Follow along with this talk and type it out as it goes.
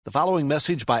The following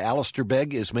message by Alistair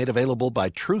Begg is made available by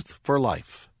Truth for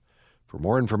Life. For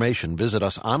more information, visit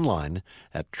us online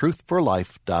at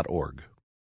truthforlife.org.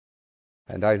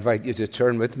 And I invite you to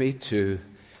turn with me to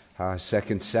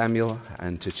 2 Samuel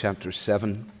and to chapter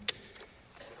 7,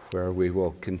 where we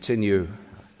will continue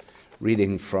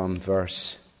reading from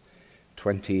verse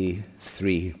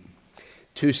 23.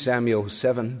 2 Samuel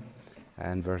 7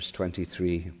 and verse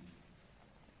 23.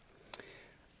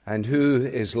 And who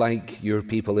is like your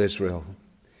people Israel,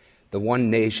 the one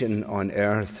nation on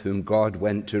earth whom God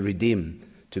went to redeem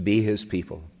to be his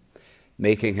people,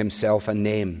 making himself a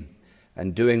name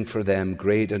and doing for them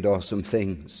great and awesome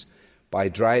things by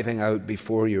driving out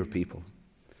before your people,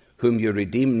 whom you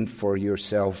redeemed for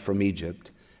yourself from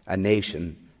Egypt, a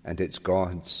nation and its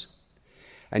gods.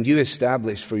 And you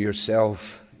established for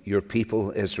yourself your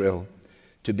people Israel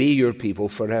to be your people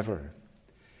forever.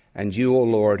 And you, O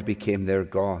Lord, became their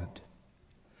God.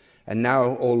 And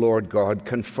now, O Lord God,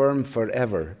 confirm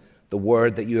forever the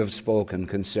word that you have spoken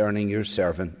concerning your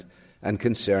servant and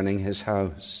concerning his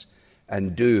house,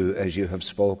 and do as you have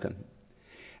spoken.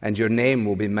 And your name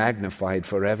will be magnified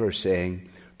forever, saying,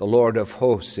 the Lord of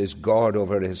hosts is God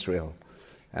over Israel,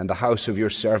 and the house of your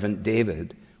servant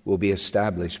David will be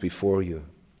established before you.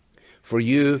 For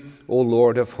you, O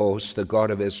Lord of hosts, the God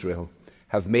of Israel,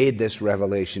 have made this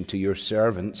revelation to your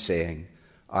servant, saying,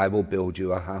 I will build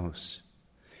you a house.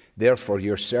 Therefore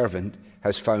your servant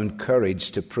has found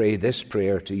courage to pray this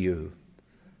prayer to you.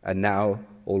 And now,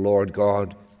 O Lord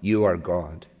God, you are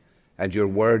God, and your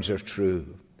words are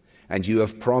true, and you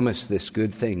have promised this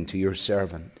good thing to your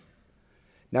servant.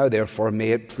 Now therefore may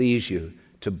it please you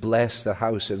to bless the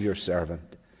house of your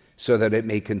servant, so that it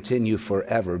may continue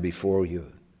forever before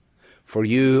you. For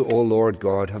you, O Lord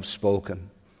God, have spoken,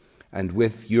 and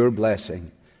with your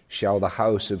blessing shall the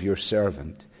house of your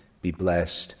servant be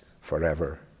blessed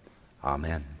forever.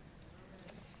 Amen.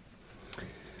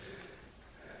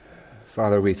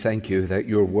 Father, we thank you that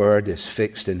your word is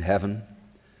fixed in heaven.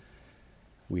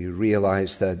 We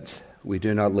realize that we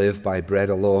do not live by bread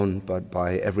alone, but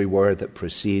by every word that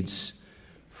proceeds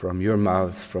from your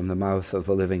mouth, from the mouth of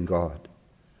the living God.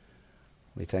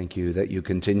 We thank you that you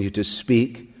continue to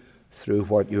speak through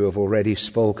what you have already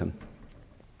spoken,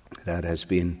 that has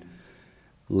been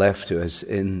left to us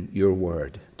in your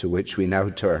word, to which we now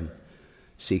turn,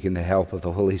 seeking the help of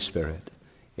the Holy Spirit.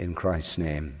 In Christ's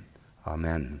name,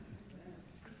 amen.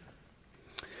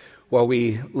 Well,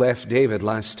 we left David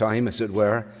last time, as it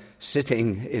were,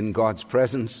 sitting in God's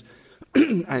presence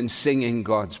and singing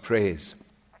God's praise.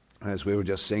 As we were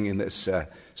just singing this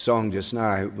song just now,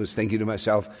 I was thinking to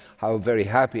myself how very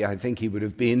happy I think he would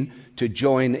have been to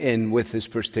join in with this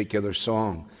particular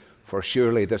song. For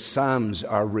surely the Psalms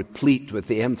are replete with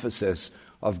the emphasis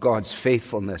of God's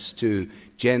faithfulness to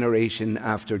generation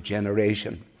after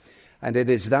generation. And it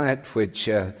is that which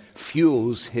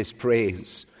fuels his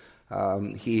praise.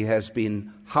 He has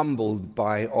been humbled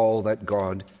by all that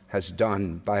God has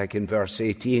done. Back in verse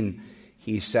 18,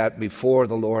 he sat before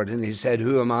the Lord and he said,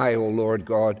 who am I, O Lord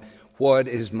God? What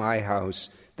is my house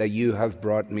that you have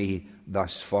brought me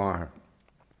thus far?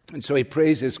 And so he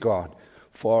praises God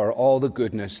for all the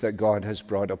goodness that God has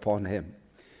brought upon him.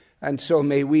 And so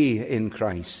may we in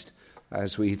Christ,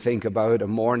 as we think about a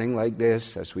morning like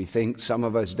this, as we think some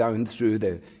of us down through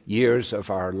the years of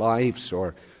our lives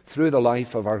or through the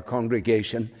life of our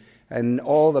congregation and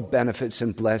all the benefits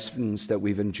and blessings that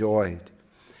we've enjoyed,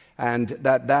 and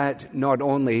that not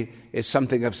only is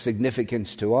something of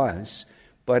significance to us,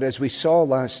 but as we saw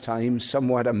last time,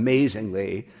 somewhat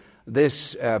amazingly,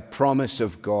 this promise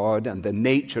of God and the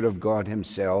nature of God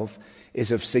himself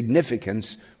is of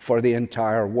significance for the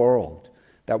entire world.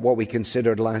 That what we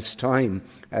considered last time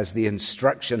as the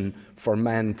instruction for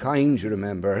mankind, you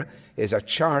remember, is a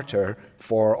charter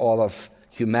for all of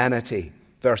humanity.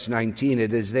 Verse 19,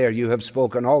 it is there, you have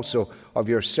spoken also of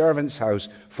your servant's house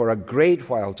for a great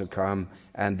while to come,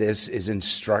 and this is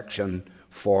instruction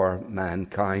for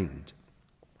mankind.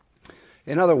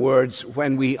 In other words,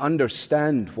 when we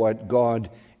understand what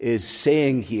God is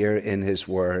saying here in his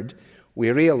word, we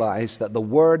realize that the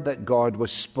word that God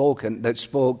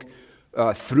spoke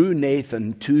through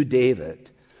Nathan to David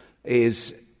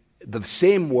is the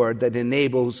same word that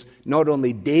enables not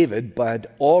only David,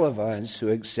 but all of us who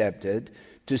accept it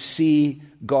to see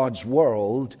God's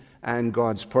world and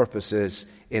God's purposes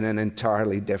in an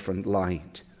entirely different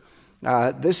light.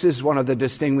 This is one of the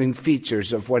distinguishing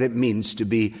features of what it means to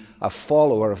be a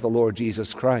follower of the Lord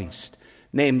Jesus Christ,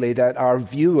 namely that our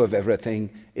view of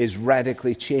everything is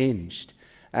radically changed,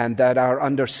 and that our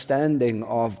understanding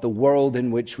of the world in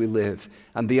which we live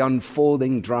and the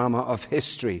unfolding drama of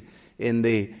history in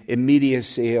the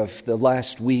immediacy of the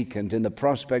last week and in the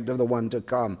prospect of the one to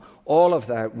come. All of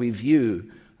that we view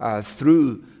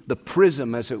through the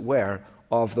prism, as it were,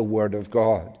 of the Word of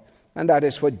God. And that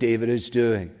is what David is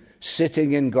doing,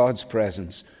 sitting in God's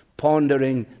presence,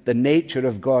 pondering the nature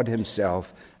of God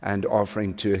himself and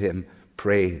offering to him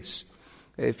praise.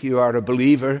 If you are a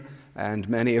believer, and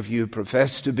many of you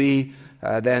profess to be,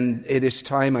 then it is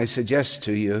time, I suggest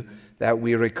to you, that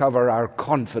we recover our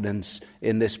confidence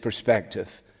in this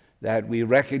perspective, that we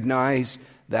recognize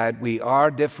that we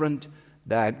are different,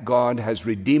 that God has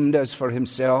redeemed us for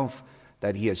himself,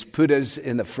 that he has put us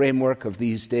in the framework of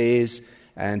these days,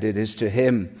 and it is to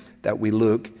him that we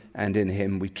look and in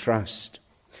him we trust.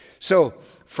 So,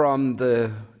 from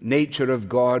the nature of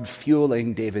God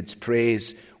fueling David's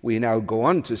praise, we now go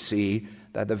on to see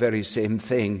that the very same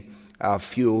thing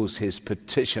fuels his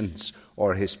petitions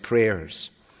or his prayers.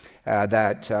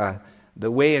 That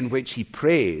the way in which he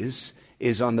prays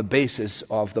is on the basis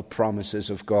of the promises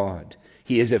of God.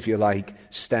 He is, if you like,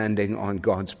 standing on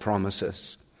God's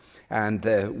promises. And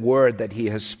the word that he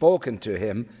has spoken to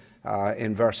him,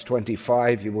 in verse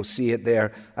 25, you will see it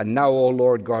there. And now, O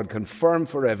Lord God, confirm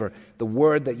forever the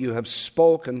word that you have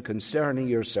spoken concerning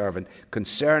your servant,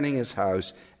 concerning his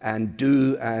house, and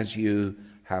do as you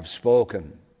have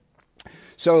spoken.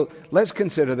 So let's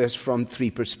consider this from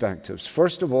three perspectives.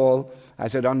 First of all,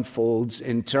 as it unfolds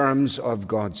in terms of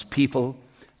God's people,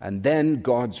 and then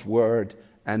God's word,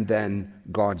 and then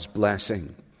God's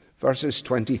blessing. Verses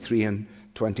 23 and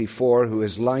 24, who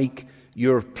is like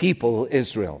your people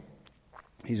Israel.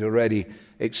 He's already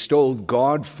extolled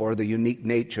God for the unique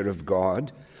nature of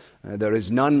God. There is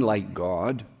none like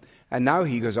God. And now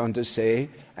he goes on to say,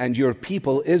 and your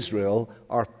people Israel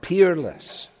are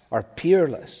peerless.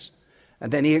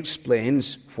 And then he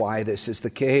explains why this is the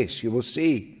case. You will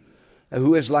see.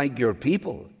 Who is like your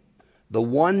people? The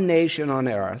one nation on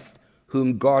earth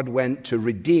whom God went to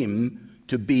redeem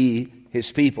to be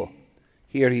his people.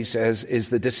 Here he says is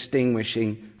the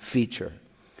distinguishing feature.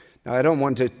 Now, I don't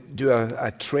want to do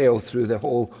a trail through the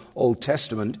whole Old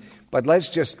Testament, but let's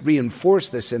just reinforce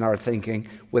this in our thinking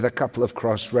with a couple of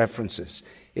cross-references.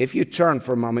 If you turn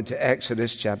for a moment to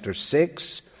Exodus chapter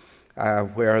 6,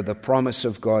 where the promise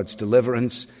of God's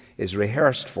deliverance is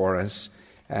rehearsed for us,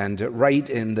 and right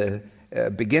in the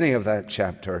beginning of that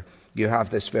chapter, you have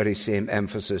this very same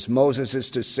emphasis. Moses is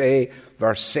to say,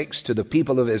 verse 6, to the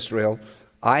people of Israel,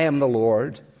 I am the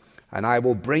Lord, and I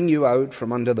will bring you out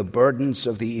from under the burdens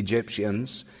of the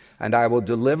Egyptians, and I will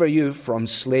deliver you from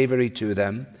slavery to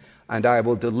them, and I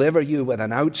will deliver you with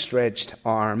an outstretched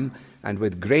arm and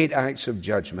with great acts of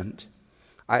judgment.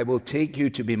 I will take you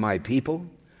to be my people,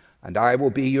 and I will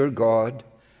be your God,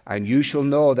 and you shall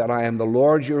know that I am the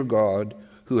Lord your God,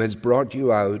 who has brought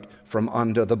you out from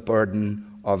under the burden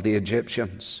of the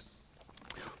Egyptians.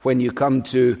 When you come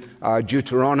to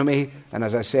Deuteronomy, and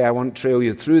as I say, I won't trail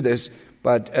you through this,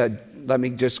 but let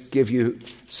me just give you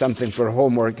something for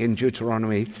homework in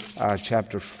Deuteronomy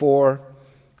chapter 4,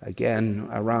 again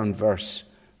around verse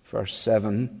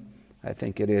 7, I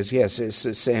think it is. Yes, it's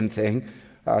the same thing.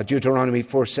 Deuteronomy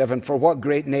 4:7. For what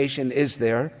great nation is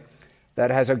there that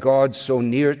has a God so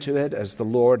near to it as the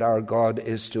Lord our God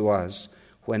is to us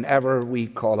whenever we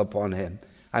call upon him?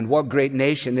 And what great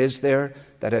nation is there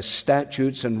that has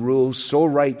statutes and rules so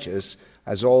righteous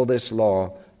as all this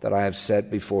law that I have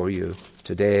set before you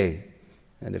today?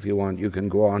 And if you want, you can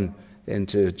go on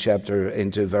into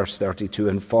verse 32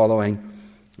 and following.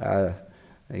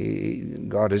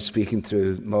 God is speaking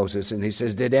through Moses, and he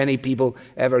says, did any people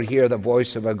ever hear the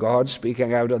voice of a God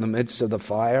speaking out of the midst of the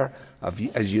fire,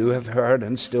 as you have heard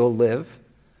and still live?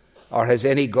 Or has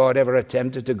any God ever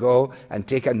attempted to go and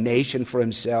take a nation for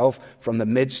himself from the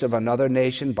midst of another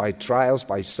nation by trials,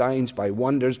 by signs, by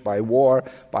wonders, by war,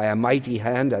 by a mighty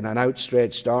hand and an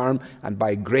outstretched arm, and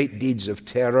by great deeds of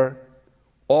terror,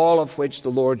 all of which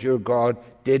the Lord your God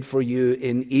did for you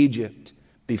in Egypt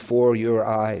before your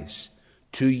eyes?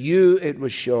 To you it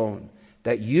was shown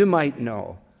that you might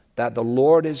know that the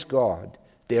Lord is God.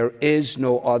 There is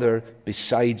no other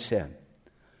besides him.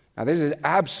 Now, this is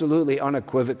absolutely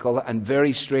unequivocal and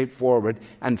very straightforward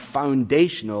and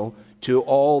foundational to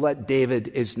all that David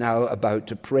is now about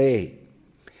to pray.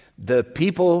 The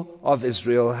people of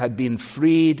Israel had been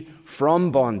freed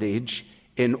from bondage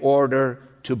in order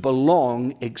to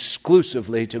belong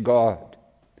exclusively to God.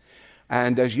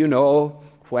 And as you know,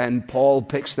 when Paul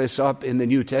picks this up in the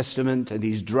New Testament and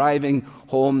he's driving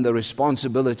home the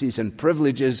responsibilities and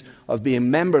privileges of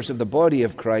being members of the body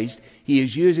of Christ, he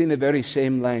is using the very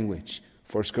same language.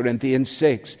 1 Corinthians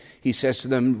 6, he says to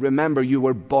them, remember, you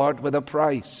were bought with a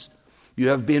price. You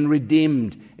have been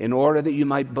redeemed in order that you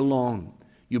might belong.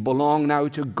 You belong now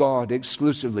to God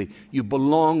exclusively. You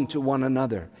belong to one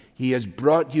another. He has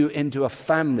brought you into a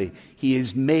family. He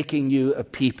is making you a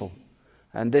people.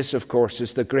 And this, of course,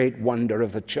 is the great wonder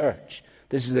of the church.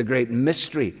 This is the great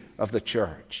mystery of the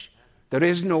church. There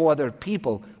is no other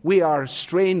people. We are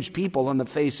strange people on the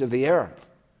face of the earth.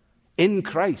 In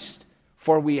Christ,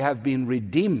 for we have been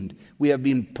redeemed. We have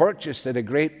been purchased at a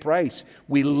great price.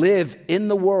 We live in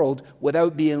the world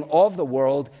without being of the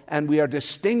world, and we are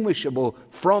distinguishable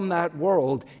from that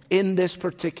world in this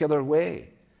particular way,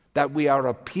 that we are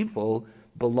a people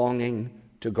belonging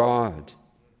to God.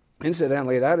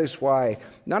 Incidentally, that is why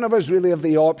none of us really have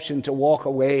the option to walk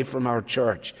away from our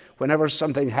church whenever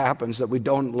something happens that we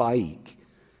don't like.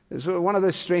 It's one of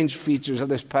the strange features of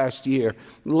this past year.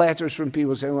 Letters from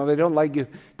people saying, well, they don't like you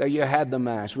that you had the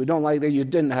Mass. We don't like that you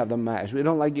didn't have the Mass. We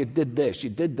don't like you did this, you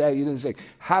did that, you didn't say,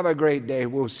 have a great day,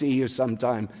 we'll see you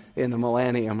sometime in the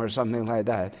millennium or something like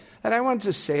that. And I want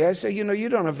to say, you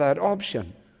don't have that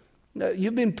option.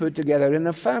 You've been put together in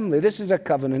a family. This is a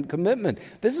covenant commitment.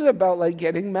 This is about like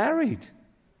getting married.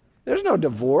 There's no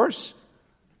divorce.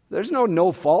 There's no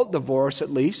no-fault divorce, at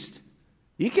least.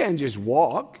 You can't just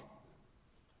walk.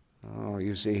 Oh,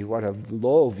 you see, what a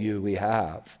low view we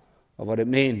have of what it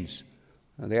means.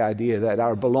 The idea that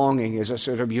our belonging is a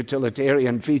sort of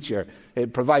utilitarian feature.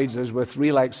 It provides us with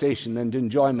relaxation and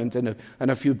enjoyment and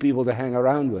a few people to hang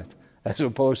around with, as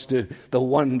opposed to the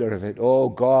wonder of it. Oh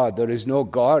God, there is no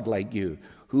God like you.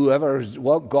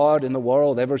 What God in the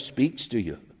world ever speaks to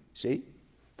you? See?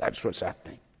 That's what's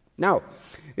happening. Now,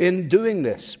 in doing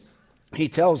this, he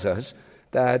tells us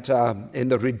that in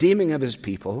the redeeming of his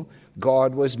people,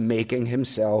 God was making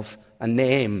himself a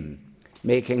name.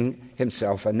 Making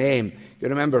himself a name. You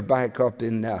remember back up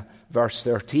in verse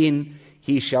 13,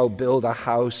 he shall build a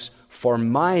house for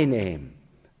my name.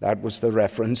 That was the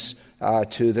reference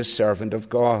to the servant of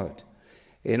God,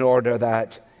 in order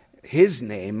that his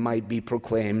name might be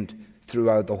proclaimed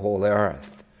throughout the whole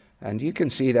earth. And you can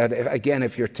see that, again,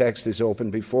 if your text is open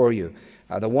before you.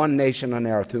 The one nation on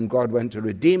earth whom God went to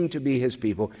redeem to be his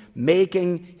people,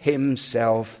 making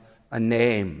himself a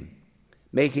name.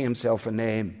 Making himself a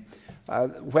name.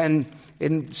 When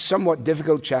in somewhat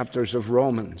difficult chapters of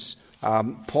Romans,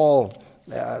 Paul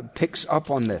picks up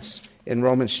on this in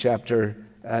Romans chapter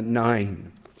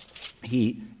 9.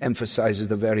 He emphasizes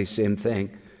the very same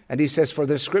thing. And he says, for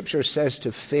the scripture says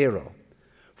to Pharaoh,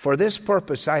 for this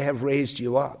purpose I have raised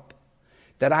you up,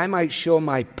 that I might show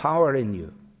my power in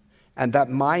you, and that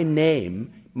my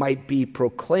name might be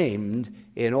proclaimed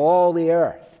in all the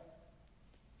earth.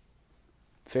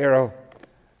 Pharaoh,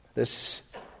 this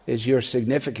is your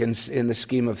significance in the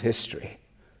scheme of history.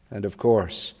 And of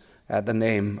course, at the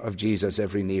name of Jesus,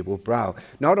 every knee will bow.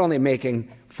 Not only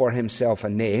making for himself a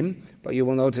name, but you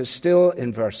will notice still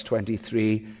in verse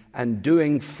 23, and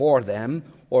doing for them,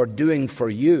 or doing for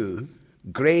you,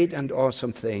 great and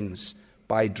awesome things,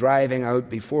 by driving out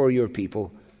before your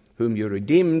people, whom you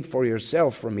redeemed for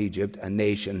yourself from Egypt, a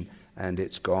nation and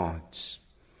its gods.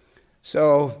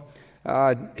 So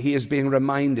he is being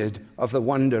reminded of the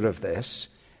wonder of this,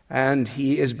 and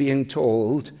he is being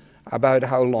told about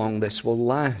how long this will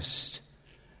last.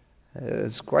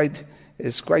 It's quite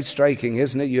striking,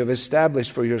 isn't it? You have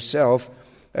established for yourself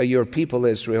your people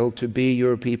Israel to be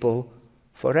your people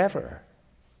forever.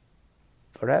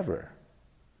 Forever.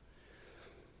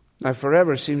 Now,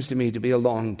 forever seems to me to be a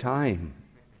long time.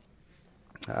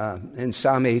 In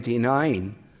Psalm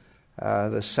 89,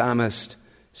 the psalmist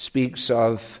speaks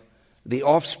of the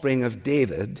offspring of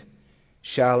David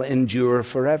shall endure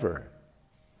forever.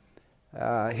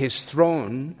 His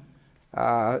throne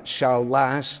shall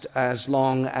last as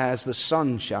long as the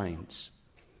sun shines.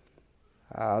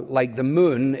 Like the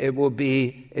moon, it will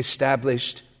be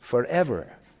established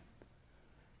forever.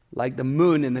 Like the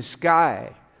moon in the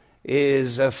sky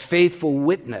is a faithful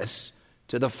witness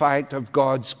to the fact of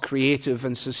God's creative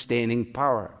and sustaining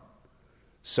power.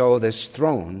 So this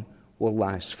throne will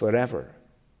last forever.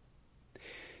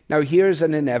 Now, here's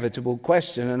an inevitable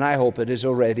question, and I hope it is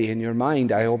already in your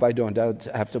mind. I hope I don't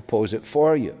have to pose it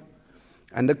for you.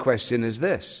 And the question is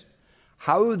this: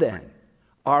 how then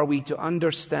are we to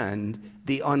understand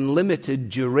the unlimited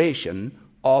duration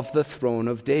of the throne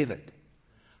of David?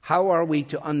 How are we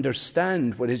to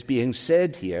understand what is being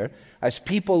said here as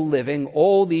people living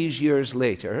all these years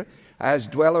later, as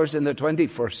dwellers in the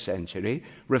 21st century,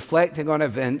 reflecting on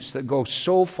events that go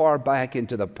so far back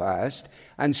into the past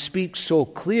and speak so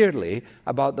clearly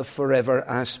about the forever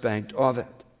aspect of it?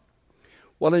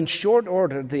 Well, in short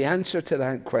order, the answer to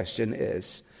that question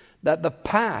is that the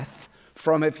path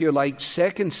from, if you like,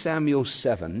 2 Samuel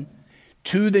 7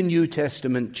 to the New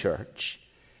Testament church,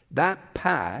 that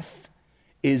path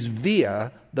is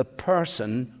via the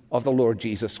person of the Lord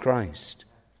Jesus Christ.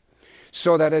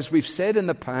 So that, as we've said in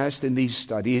the past in these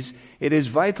studies, it is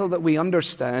vital that we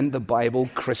understand the Bible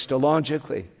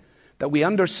Christologically. That we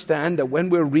understand that when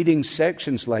we're reading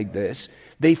sections like this,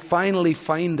 they finally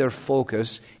find their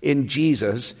focus in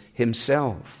Jesus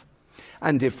himself.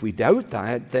 And if we doubt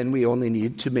that, then we only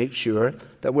need to make sure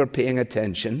that we're paying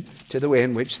attention to the way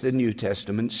in which the New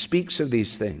Testament speaks of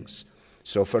these things.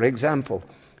 So, for example,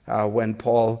 when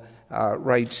Paul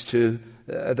writes to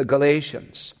the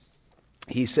Galatians,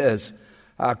 he says,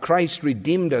 Christ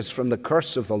redeemed us from the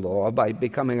curse of the law by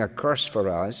becoming a curse for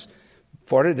us.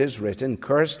 For it is written,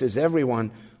 cursed is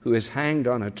everyone who is hanged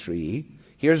on a tree.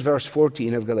 Here's verse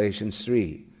 14 of Galatians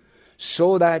 3.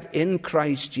 So that in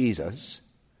Christ Jesus,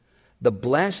 the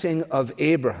blessing of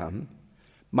Abraham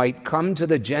might come to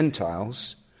the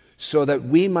Gentiles, so that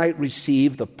we might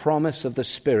receive the promise of the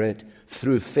Spirit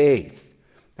through faith.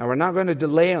 Now, we're not going to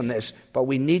delay on this, but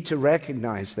we need to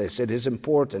recognize this. It is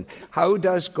important. How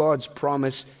does God's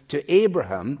promise to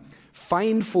Abraham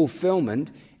find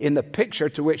fulfillment in the picture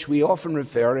to which we often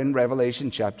refer in Revelation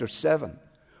chapter 7,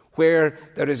 where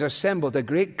there is assembled a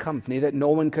great company that no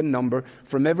one can number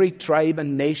from every tribe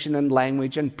and nation and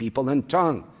language and people and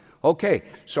tongue? Okay,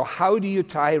 so how do you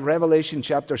tie Revelation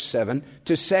chapter 7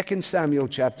 to 2 Samuel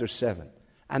chapter 7?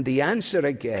 And the answer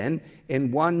again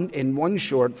in one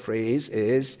short phrase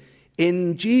is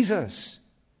in Jesus.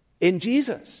 In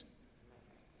Jesus.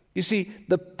 You see,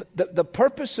 the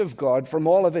purpose of God from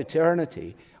all of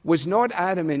eternity was not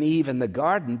Adam and Eve in the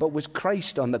garden, but was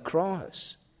Christ on the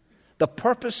cross. The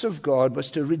purpose of God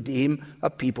was to redeem a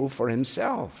people for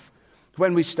himself.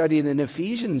 When we studied in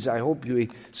Ephesians, I hope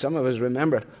some of us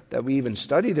remember that we even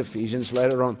studied Ephesians,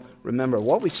 let alone remember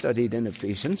what we studied in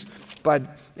Ephesians.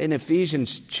 But in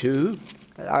Ephesians 2,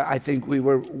 I think we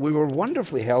were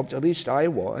wonderfully helped, at least I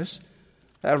was.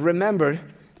 Remember,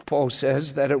 Paul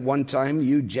says that at one time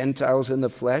you Gentiles in the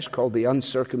flesh, called the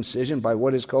uncircumcision by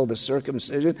what is called the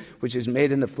circumcision, which is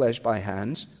made in the flesh by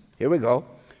hands. Here we go.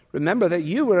 Remember that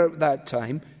you were at that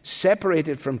time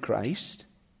separated from Christ,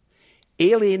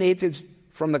 alienated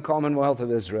from the commonwealth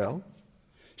of Israel,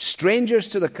 strangers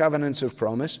to the covenants of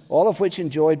promise, all of which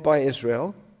enjoyed by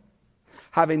Israel,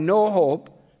 having no hope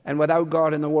and without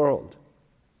God in the world.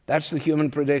 That's the human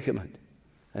predicament.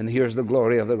 And here's the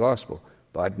glory of the gospel.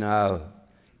 But now,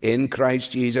 in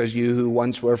Christ Jesus, you who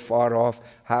once were far off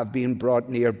have been brought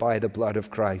near by the blood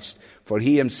of Christ. For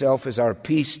he himself is our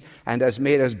peace and has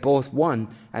made us both one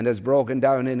and has broken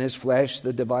down in his flesh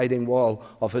the dividing wall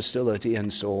of hostility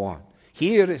and so on.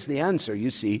 Here is the answer, you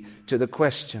see, to the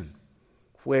question.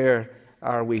 Where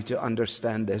are we to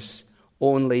understand this?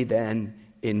 Only then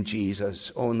in Jesus.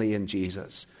 Only in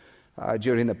Jesus.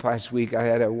 During the past week, I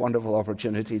had a wonderful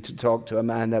opportunity to talk to a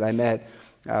man that I met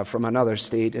from another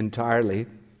state entirely.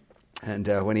 And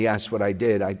when he asked what I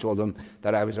did, I told him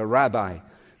that I was a rabbi,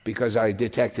 because I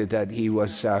detected that he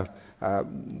was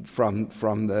from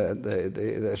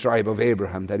the tribe of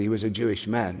Abraham, that he was a Jewish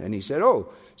man. And he said, "Oh,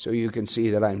 so you can see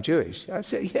that I'm Jewish?" I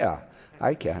said, "Yeah,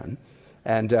 I can."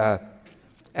 And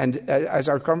as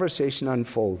our conversation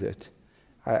unfolded,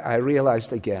 I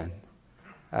realized again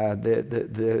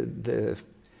the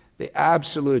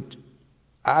absolute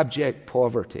abject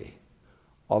poverty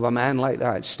of a man like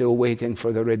that still waiting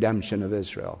for the redemption of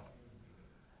Israel.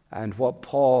 And what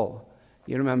Paul,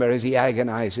 you remember, as he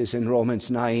agonizes in Romans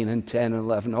 9 and 10 and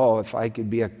 11, oh, if I could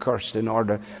be accursed in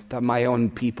order that my own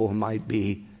people might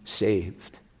be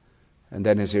saved. And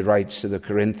then as he writes to the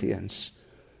Corinthians,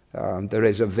 there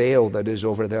is a veil that is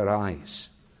over their eyes,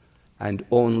 and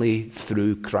only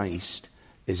through Christ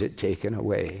is it taken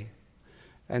away.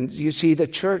 And you see, the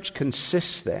church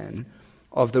consists then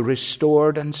of the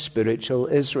restored and spiritual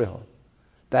Israel.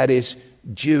 That is,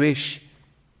 Jewish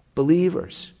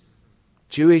believers,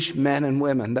 Jewish men and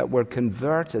women that were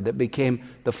converted, that became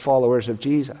the followers of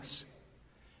Jesus.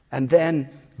 And then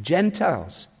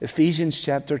Gentiles, Ephesians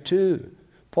chapter 2.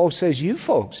 Paul says, you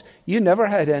folks, you never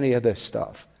had any of this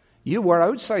stuff. You were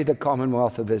outside the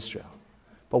commonwealth of Israel.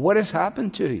 But what has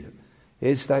happened to you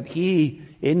is that he,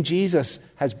 in Jesus,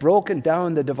 has broken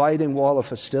down the dividing wall of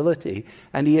hostility,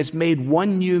 and he has made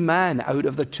one new man out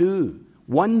of the two.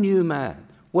 One new man.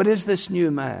 What is this new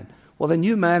man? Well, the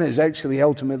new man is actually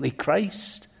ultimately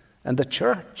Christ and the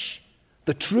church,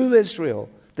 the true Israel,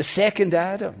 the second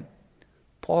Adam.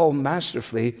 Paul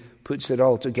masterfully puts it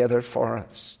all together for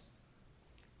us.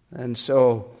 And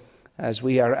so, as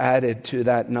we are added to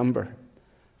that number,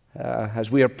 as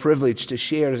we are privileged to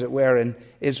share, as it were, in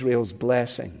Israel's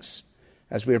blessings,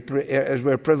 as we're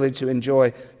privileged to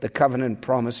enjoy the covenant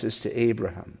promises to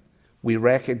Abraham, we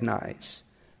recognize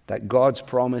that God's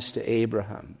promise to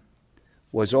Abraham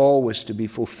was always to be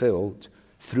fulfilled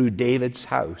through David's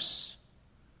house.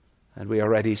 And we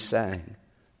already sang,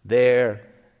 there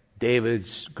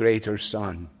David's greater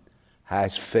son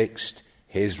has fixed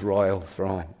his royal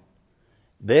throne.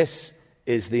 This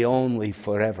is the only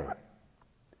forever,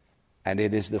 and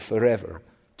it is the forever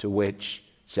to which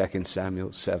 2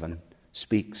 Samuel 7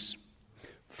 speaks.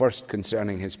 First,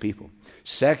 concerning his people.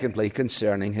 Secondly,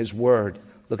 concerning his word.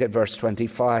 Look at verse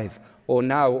 25. O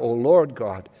now, O Lord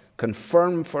God,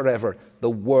 confirm forever the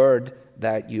word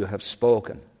that you have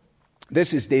spoken.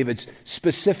 This is David's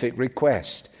specific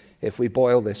request. If we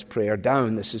boil this prayer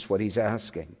down, this is what he's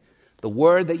asking. The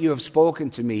word that you have spoken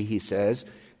to me, he says,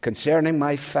 concerning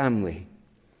my family,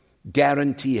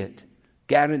 guarantee it.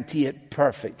 Guarantee it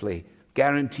perfectly.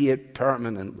 Guarantee it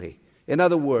permanently. In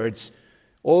other words,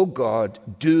 O God,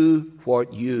 do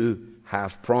what you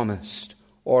have promised.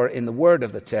 Or in the word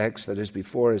of the text that is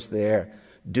before us there,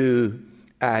 do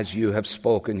as you have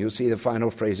spoken. You'll see the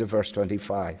final phrase of verse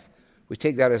 25. We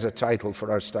take that as a title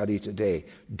for our study today.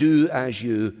 Do as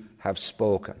you have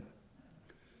spoken.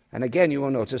 And again, you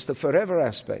will notice the forever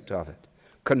aspect of it.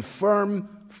 Confirm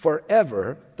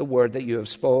forever the word that you have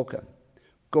spoken.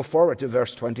 Go forward to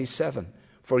verse 27.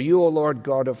 For you, O Lord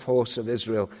God of hosts of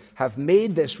Israel, have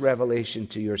made this revelation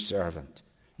to your servant.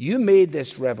 You made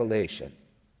this revelation.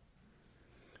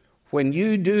 When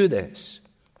you do this,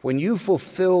 when you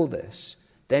fulfill this,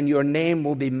 then your name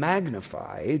will be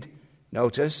magnified,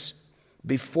 notice,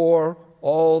 before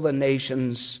all the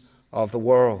nations of the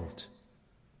world.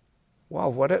 Wow,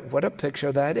 what a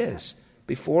picture that is.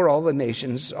 Before all the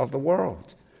nations of the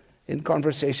world. In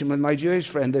conversation with my Jewish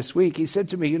friend this week, he said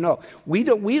to me, we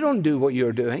don't do what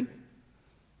you're doing.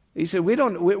 He said,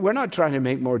 we're not trying to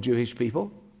make more Jewish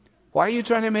people. Why are you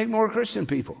trying to make more Christian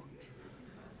people?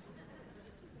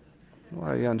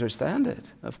 Well, you understand it,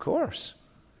 of course.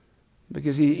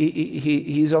 Because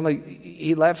he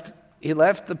left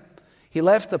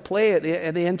the play at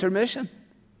the intermission.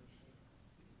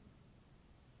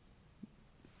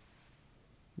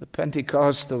 The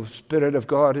Pentecost, the Spirit of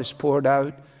God is poured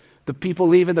out. The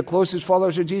people, even the closest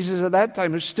followers of Jesus at that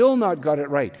time, have still not got it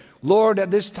right. Lord, at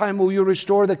this time will you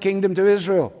restore the kingdom to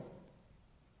Israel?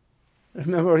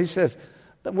 Remember what he says.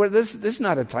 This is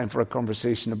not a time for a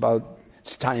conversation about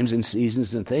times and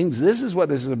seasons and things. This is what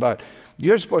this is about.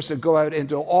 You're supposed to go out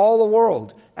into all the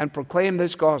world and proclaim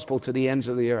this gospel to the ends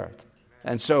of the earth.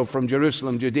 And so from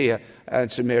Jerusalem, Judea,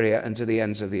 and Samaria, and to the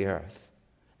ends of the earth.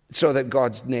 So that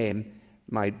God's name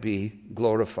might be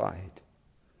glorified.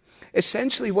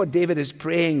 Essentially what David is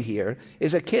praying here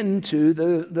is akin to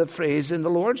the phrase in the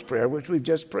Lord's Prayer which we've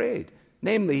just prayed.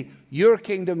 Namely, your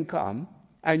kingdom come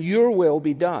and your will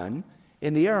be done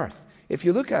in the earth. If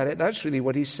you look at it, that's really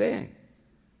what he's saying.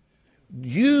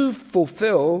 You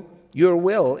fulfill your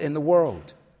will in the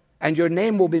world and your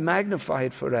name will be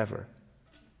magnified forever.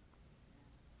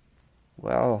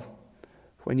 Well,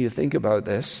 when you think about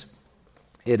this,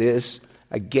 it is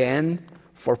again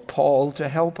for Paul to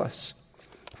help us.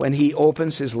 When he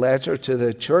opens his letter to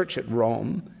the church at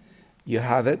Rome, you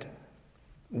have it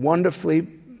wonderfully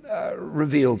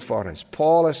revealed for us.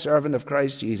 Paul, a servant of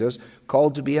Christ Jesus,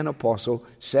 called to be an apostle,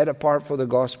 set apart for the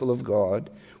gospel of God,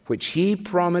 which he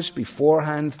promised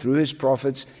beforehand through his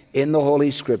prophets in the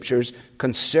Holy Scriptures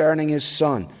concerning his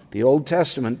Son. The Old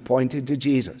Testament pointed to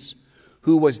Jesus,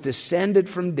 who was descended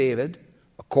from David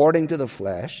according to the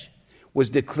flesh, was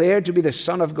declared to be the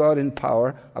Son of God in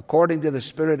power, according to the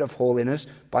Spirit of holiness,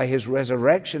 by his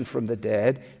resurrection from the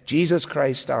dead, Jesus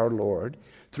Christ our Lord,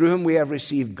 through whom we have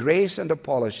received grace and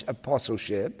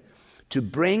apostleship, to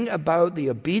bring about the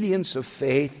obedience of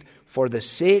faith for the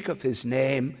sake of his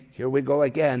name, here we go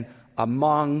again,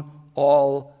 among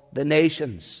all the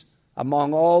nations,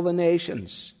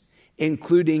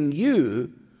 including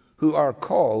you who are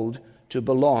called to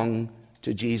belong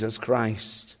to Jesus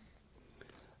Christ.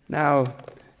 Now,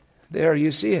 there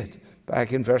you see it,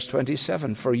 back in verse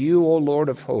 27. For you, O Lord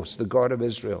of hosts, the God of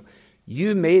Israel,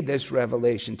 you made this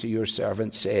revelation to your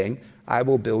servant, saying, I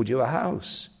will build you a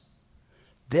house.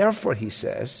 Therefore, he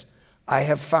says, I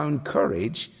have found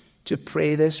courage to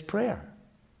pray this prayer.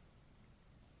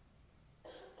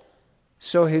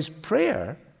 So his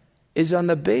prayer is on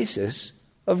the basis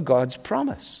of God's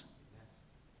promise.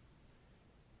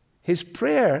 His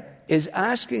prayer is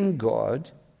asking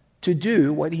God to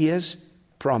do what he has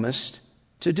promised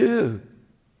to do.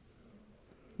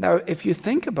 Now, if you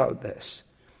think about this,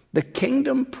 the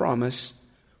kingdom promise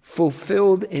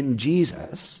fulfilled in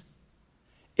Jesus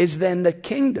is then the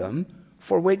kingdom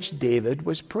for which David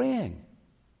was praying.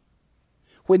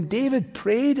 When David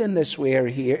prayed in this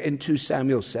way here in 2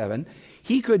 Samuel 7,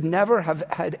 he could never have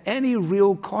had any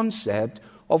real concept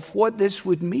of what this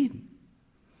would mean.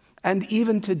 And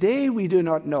even today we do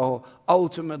not know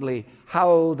ultimately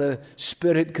how the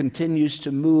Spirit continues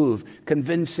to move,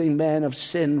 convincing men of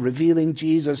sin, revealing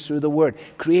Jesus through the Word,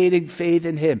 creating faith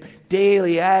in Him,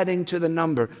 daily adding to the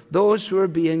number those who are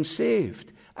being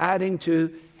saved, adding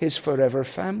to His forever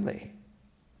family.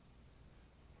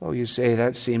 Well, you say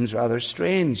that seems rather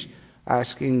strange,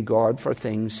 asking God for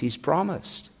things He's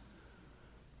promised.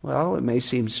 Well, it may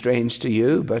seem strange to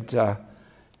you, but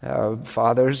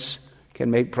fathers can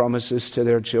make promises to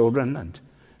their children, and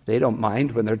they don't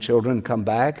mind when their children come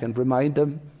back and remind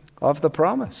them of the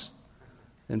promise.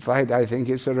 In fact, I think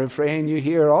it's a refrain you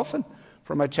hear often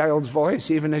from a child's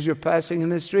voice, even as you're passing in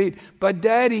the street. But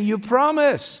Daddy, you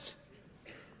promised.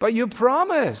 But you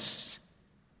promised.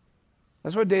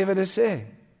 That's what David is saying.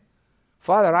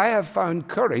 Father, I have found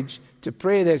courage to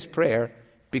pray this prayer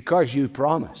because you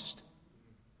promised.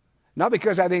 Not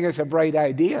because I think it's a bright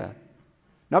idea.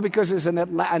 Not because it's an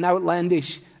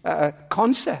outlandish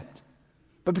concept,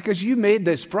 but because you made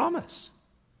this promise.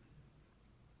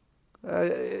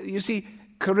 You see,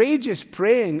 courageous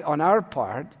praying on our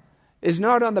part is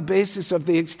not on the basis of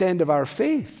the extent of our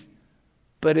faith,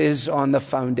 but is on the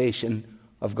foundation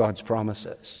of God's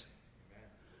promises.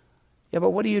 Yeah,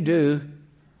 but what do you do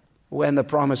when the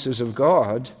promises of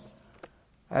God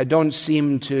don't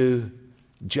seem to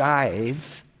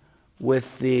jive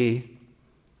with the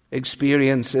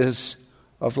experiences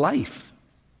of life?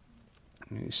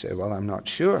 You say, well, I'm not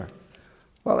sure.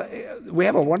 Well, we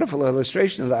have a wonderful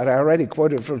illustration of that. I already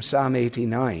quoted from Psalm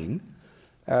 89,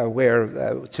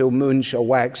 where till moon shall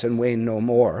wax and wane no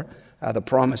more, the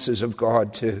promises of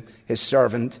God to his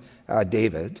servant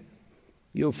David.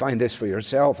 You'll find this for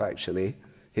yourself, actually.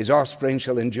 His offspring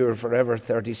shall endure forever,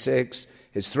 36.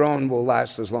 His throne will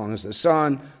last as long as the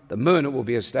sun. The moon, it will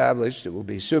be established. It will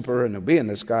be super, and it will be in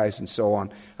the skies, and so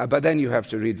on. But then you have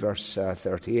to read verse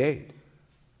 38.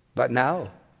 But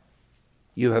now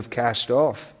you have cast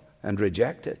off and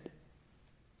rejected.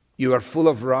 You are full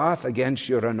of wrath against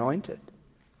your anointed.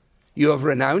 You have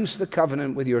renounced the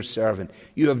covenant with your servant.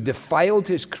 You have defiled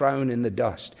his crown in the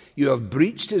dust. You have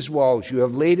breached his walls. You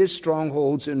have laid his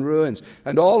strongholds in ruins.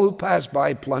 And all who pass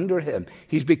by plunder him.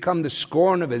 He's become the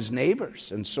scorn of his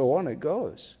neighbors. And so on it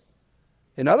goes.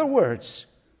 In other words,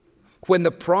 when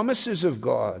the promises of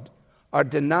God are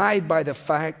denied by the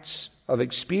facts of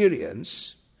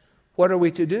experience, what are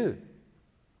we to do?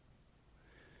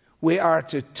 We are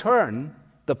to turn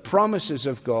the promises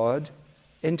of God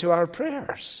into our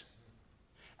prayers.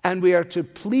 And we are to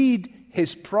plead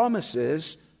his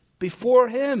promises before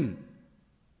him.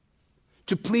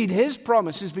 To plead his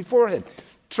promises before him.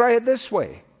 Try it this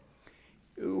way.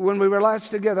 When we were last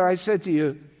together, I said to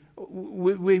you,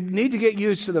 we need to get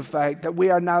used to the fact that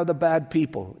we are now the bad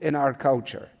people in our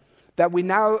culture. That we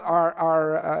now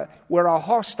we're a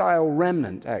hostile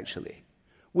remnant, actually.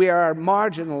 We are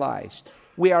marginalized.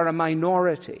 We are a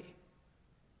minority.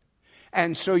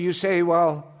 And so you say,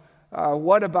 well,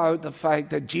 what about the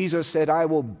fact that Jesus said, I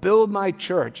will build my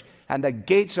church and the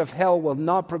gates of hell will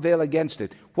not prevail against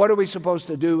it? What are we supposed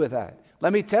to do with that?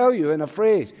 Let me tell you in a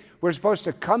phrase. We're supposed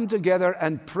to come together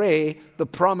and pray the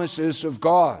promises of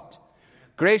God.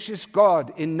 Gracious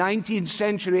God, in 19th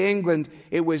century England,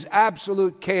 it was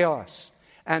absolute chaos.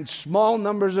 And small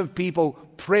numbers of people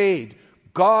prayed,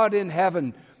 God in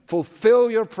heaven,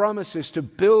 fulfill your promises to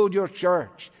build your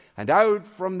church. And out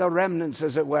from the remnants,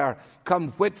 as it were,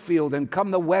 come Whitfield and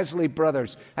come the Wesley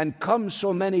brothers and come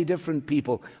so many different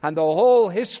people. And the whole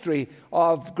history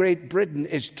of Great Britain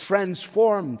is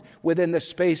transformed within the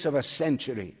space of a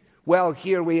century. Well,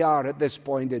 here we are at this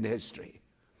point in history.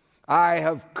 I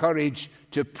have courage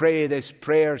to pray this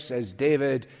prayer, says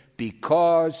David,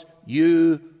 because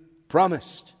you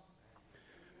promised.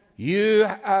 You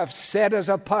have set us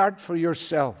apart for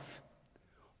yourself.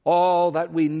 All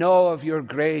that we know of your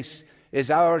grace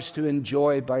is ours to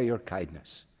enjoy by your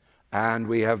kindness. And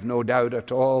we have no doubt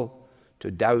at all to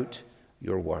doubt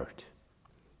your word.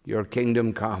 Your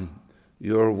kingdom come,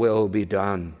 your will be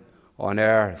done on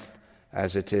earth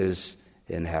as it is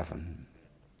in heaven.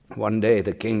 One day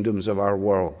the kingdoms of our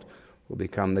world will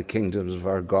become the kingdoms of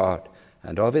our God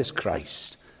and of his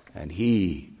Christ, and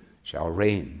he shall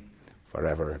reign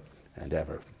forever and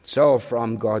ever. So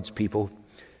from God's people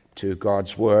to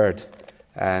God's word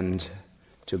and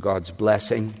to God's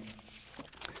blessing.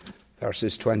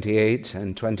 Verses 28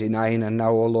 and 29, and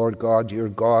now, O Lord God, your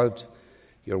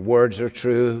words are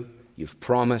true. You've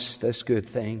promised this good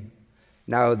thing.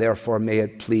 Now, therefore, may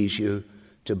it please you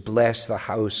to bless the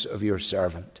house of your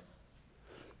servant.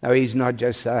 Now, he's not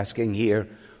just asking here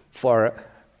for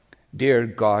dear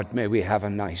God, may we have a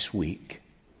nice week,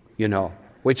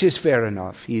 which is fair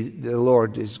enough. The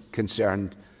Lord is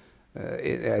concerned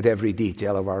at every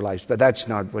detail of our lives, but that's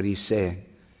not what he's saying.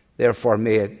 Therefore,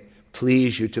 may it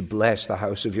please you to bless the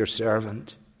house of your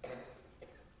servant,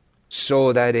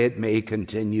 so that it may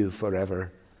continue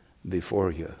forever before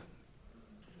you.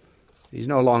 He's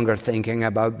no longer thinking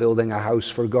about building a house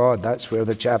for God. That's where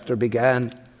the chapter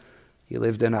began. He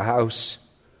lived in a house,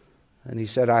 and he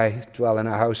said, I dwell in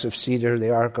a house of cedar.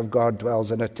 The ark of God dwells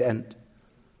in a tent.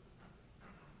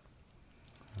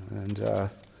 And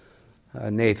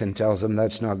Nathan tells him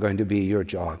that's not going to be your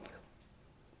job.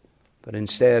 But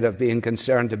instead of being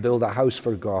concerned to build a house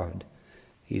for God,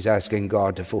 he's asking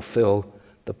God to fulfill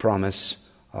the promise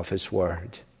of his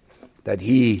word. That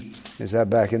he, is that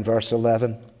back in verse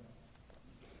 11?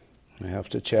 I have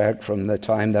to check. From the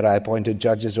time that I appointed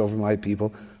judges over my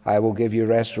people, I will give you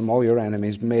rest from all your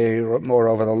enemies.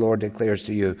 Moreover, the Lord declares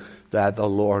to you that the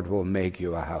Lord will make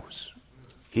you a house.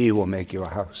 He will make you a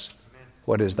house.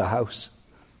 What is the house?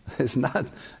 It's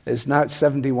not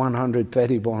 7100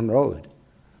 Pettibone Road.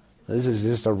 This is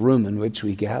just a room in which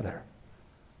we gather.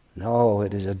 No,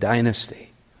 it is a dynasty.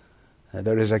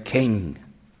 There is a king.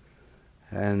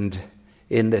 And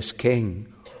in this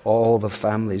king, all the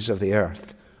families of the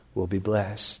earth will be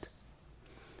blessed.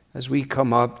 As we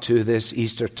come up to this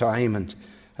Easter time, and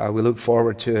we look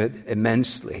forward to it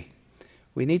immensely,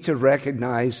 we need to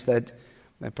recognize that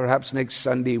perhaps next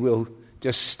Sunday we'll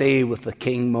just stay with the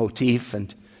king motif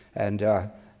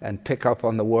and pick up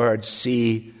on the words,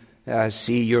 see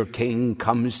your king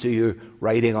comes to you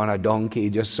riding on a donkey,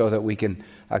 just so that we can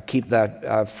keep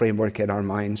that framework in our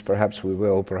minds. Perhaps we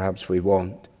will, perhaps we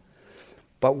won't.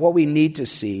 But what we need to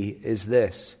see is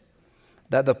this,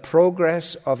 that the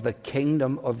progress of the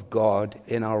kingdom of God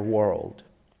in our world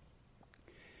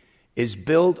is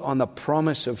built on the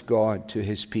promise of God to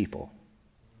his people.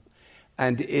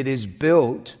 And it is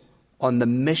built on the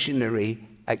missionary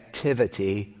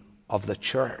activity of the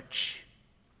church.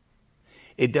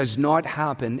 It does not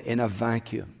happen in a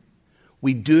vacuum.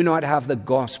 We do not have the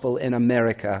gospel in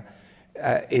America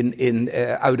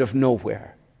out of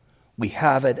nowhere. We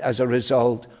have it as a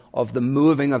result of the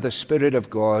moving of the Spirit of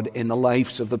God in the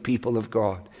lives of the people of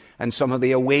God. And some of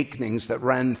the awakenings that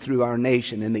ran through our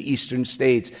nation in the eastern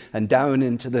states and down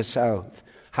into the south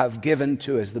have given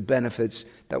to us the benefits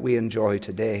that we enjoy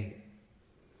today.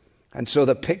 And so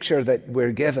the picture that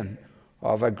we're given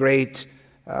of a great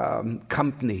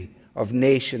company of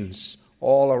nations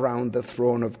all around the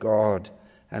throne of God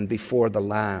and before the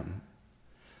Lamb,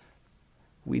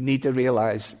 we need to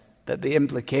realize that the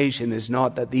implication is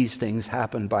not that these things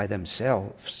happen by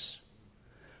themselves,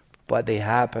 but they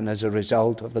happen as a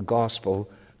result of the gospel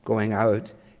going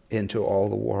out into all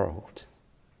the world.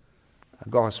 A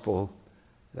gospel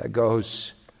that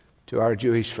goes to our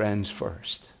Jewish friends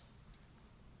first,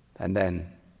 and then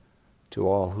to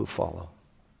all who follow.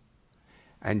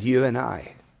 And you and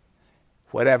I,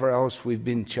 whatever else we've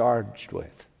been charged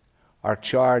with, are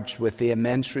charged with the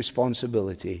immense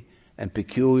responsibility and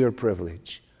peculiar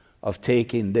privilege of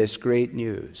taking this great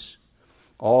news,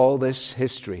 all this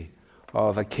history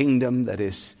of a kingdom that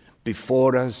is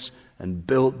before us and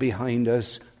built behind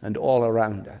us and all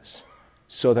around us,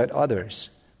 so that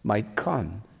others might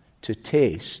come to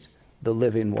taste the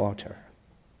living water.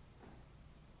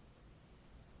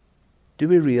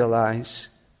 Do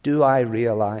I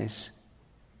realize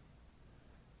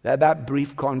that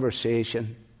brief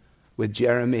conversation with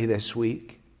Jeremy this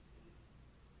week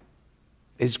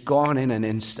is gone in an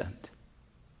instant?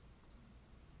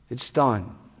 It's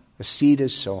done. A seed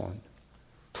is sown.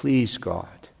 Please,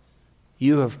 God,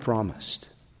 you have promised.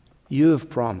 You have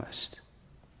promised.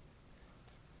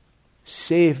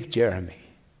 Save Jeremy.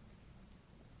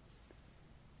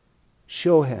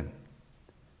 Show him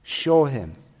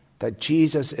that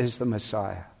Jesus is the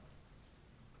Messiah.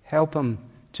 Help him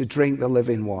to drink the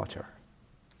living water.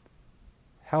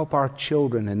 Help our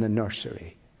children in the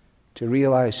nursery to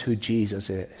realize who Jesus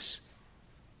is,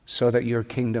 so that your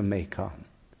kingdom may come,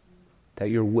 that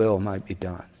your will might be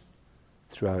done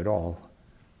throughout all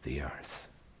the earth.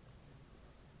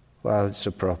 Well, it's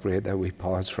appropriate that we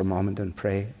pause for a moment and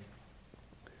pray.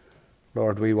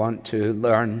 Lord, we want to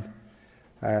learn,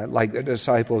 like the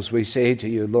disciples. We say to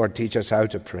you, Lord, teach us how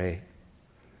to pray.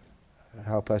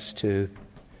 Help us to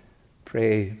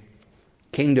pray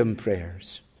kingdom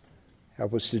prayers.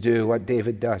 Help us to do what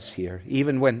David does here,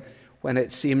 even when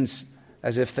it seems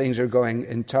as if things are going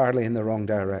entirely in the wrong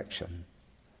direction.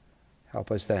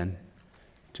 Help us then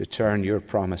to turn your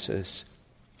promises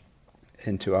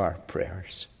into our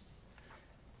prayers.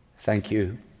 Thank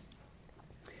you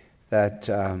that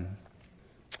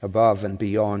above and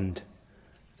beyond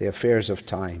the affairs of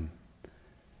time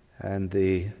and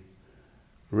the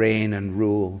reign and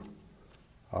rule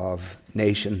of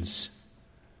nations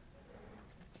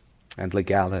and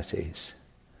legalities,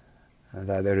 and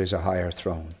that there is a higher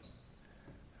throne.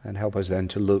 And help us then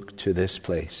to look to this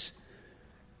place.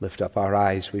 Lift up our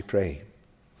eyes, we pray,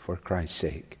 for Christ's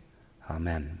sake.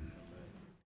 Amen.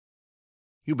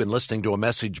 You've been listening to a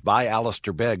message by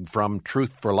Alistair Begg from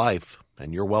Truth for Life,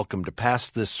 and you're welcome to pass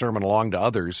this sermon along to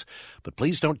others, but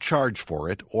please don't charge for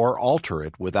it or alter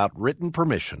it without written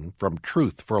permission from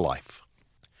Truth for Life.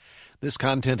 This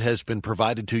content has been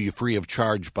provided to you free of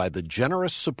charge by the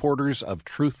generous supporters of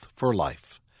Truth for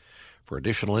Life. For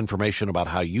additional information about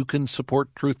how you can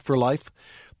support Truth for Life,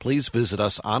 please visit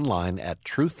us online at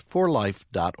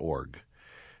truthforlife.org.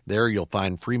 There you'll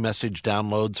find free message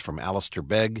downloads from Alistair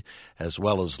Begg, as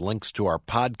well as links to our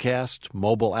podcast,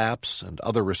 mobile apps, and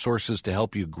other resources to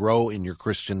help you grow in your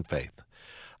Christian faith.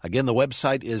 Again, the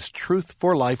website is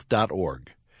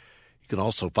truthforlife.org. You can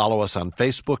also follow us on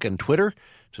Facebook and Twitter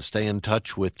to stay in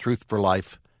touch with Truth for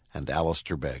Life and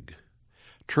Alistair Begg.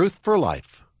 Truth for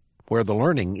Life, where the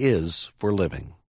learning is for living.